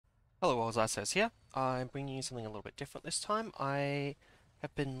Hello, Ozaisos here. I'm bringing you something a little bit different this time. I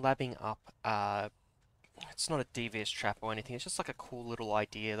have been labbing up, it's not a devious trap or anything, it's just like a cool little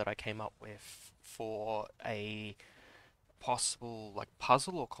idea that I came up with for a possible like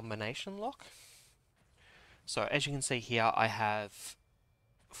puzzle or combination lock. So as you can see here, I have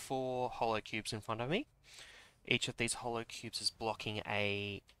four hollow cubes in front of me. Each of these hollow cubes is blocking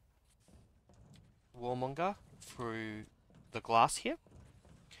a warmonger through the glass here.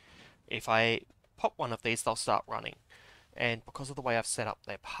 If I pop one of these, they'll start running. And because of the way I've set up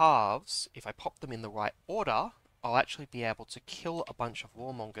their paths, if I pop them in the right order, I'll actually be able to kill a bunch of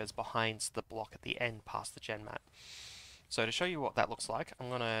warmongers behind the block at the end past the gen mat. So to show you what that looks like,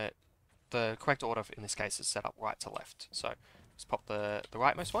 the correct order in this case is set up right to left. So just pop the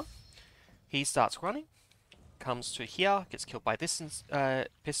rightmost one. He starts running, comes to here, gets killed by this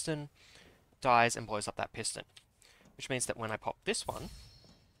piston, dies and blows up that piston. Which means that when I pop this one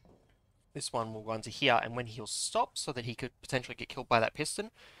will run to here, and when he'll stop so that he could potentially get killed by that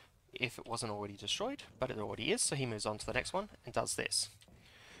piston, if it wasn't already destroyed, but it already is, so he moves on to the next one and does this.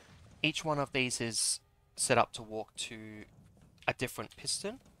 Each one of these is set up to walk to a different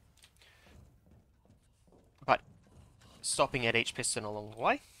piston, but stopping at each piston along the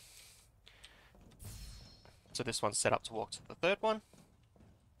way. So this one's set up to walk to the third one.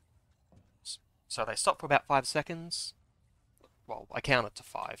 So they stop for about 5 seconds. Well, I counted to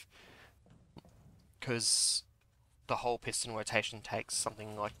 5, because the whole piston rotation takes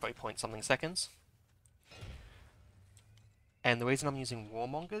something like 3 point something seconds. And the reason I'm using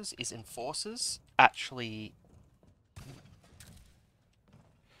warmongers is enforcers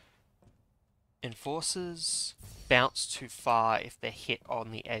bounce too far if they're hit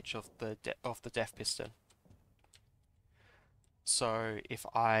on the edge of the def piston. So if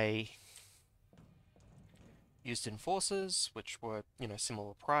I used enforcers, which were,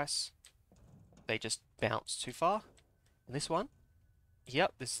 similar price, they just bounce too far. And this one,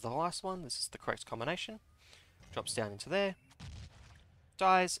 yep, this is the last one, this is the correct combination. Drops down into there,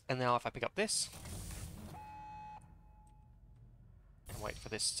 dies, and now if I pick up this, and wait for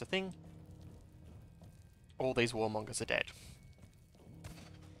this to thing, all these warmongers are dead.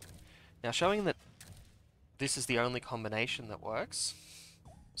 Now showing that this is the only combination that works,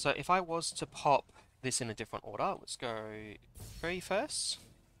 so if I was to pop this in a different order, let's go 3 first.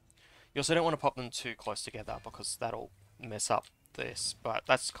 You also don't want to pop them too close together because that'll mess up this, but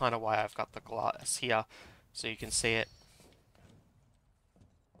that's kind of why I've got the glass here, so you can see it.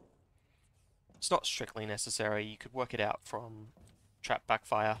 It's not strictly necessary, you could work it out from trap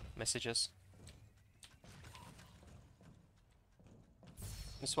backfire messages.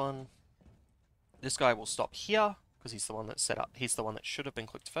 This guy will stop here, because he's the one that's set up, he's the one that should have been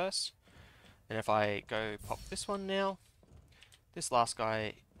clicked first. And if I go pop this one now, this last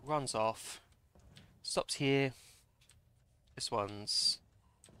guy runs off, stops here, this one's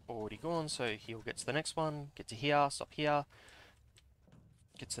already gone, so he'll get to the next one, get to here, stop here,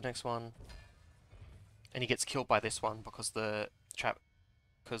 get to the next one, and he gets killed by this one because the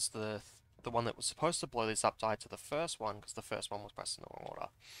one that was supposed to blow this up died to the first one because the first one was pressed in the wrong order.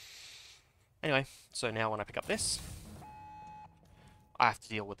 Anyway, so now when I pick up this, I have to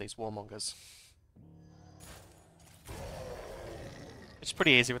deal with these warmongers. It's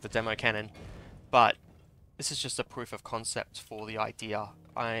pretty easy with the demo cannon, but this is just a proof of concept for the idea.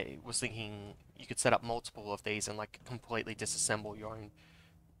 I was thinking you could set up multiple of these and like completely disassemble your own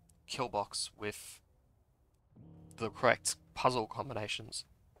kill box with the correct puzzle combinations,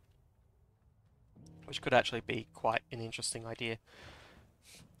 which could actually be quite an interesting idea.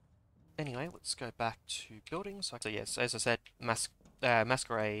 Anyway, let's go back to building. So yes, as I said,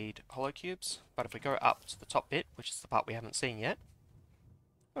 Masquerade hollow cubes, but if we go up to the top bit, which is the part we haven't seen yet,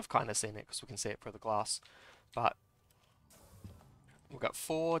 we've kind of seen it because we can see it through the glass, but we've got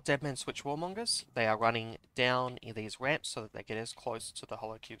 4 Deadman Switch Warmongers. They are running down in these ramps so that they get as close to the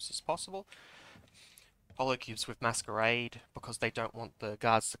hollow cubes as possible. Hollow cubes with Masquerade, because they don't want the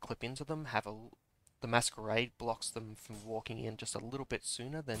guards to clip into them, the Masquerade blocks them from walking in just a little bit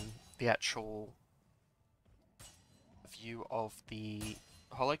sooner than the actual view of the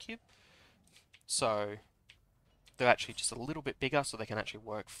hollow cube. So they're actually just a little bit bigger so they can actually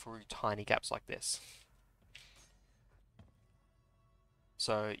work through tiny gaps like this.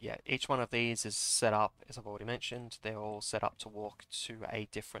 So yeah, each one of these is set up, as I've already mentioned, they're all set up to walk to a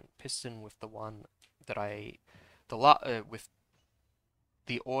different piston with the one that with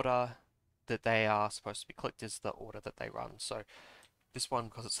the order that they are supposed to be clicked is the order that they run. So this one,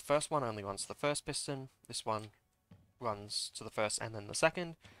 because it's the first one, only runs to the first piston. This one runs to the first and then the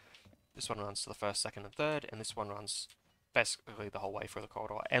second. This one runs to the first, second, and third, and this one runs basically the whole way through the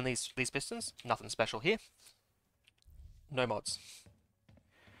corridor. And these pistons, nothing special here. No mods.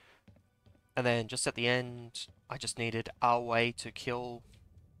 And then just at the end, I just needed a way to kill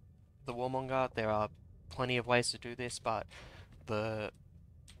the Warmonger. There are plenty of ways to do this, but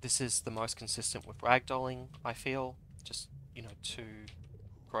this is the most consistent with ragdolling, I feel. Just, you know, 2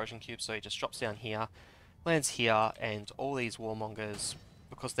 corrosion cubes, so he just drops down here, lands here, and all these Warmongers,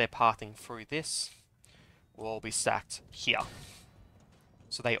 because they're pathing through this, will all be stacked here.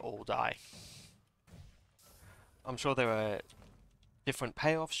 So they all die. I'm sure there are different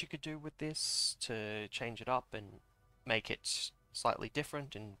payoffs you could do with this to change it up and make it slightly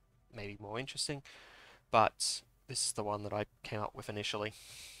different and maybe more interesting, but this is the one that I came up with initially.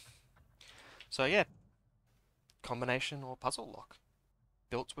 So yeah, combination or puzzle lock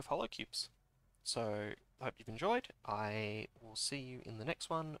built with holocubes. So I hope you've enjoyed. I will see you in the next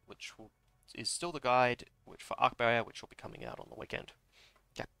one, which is still the guide for Arc Barrier, which will be coming out on the weekend.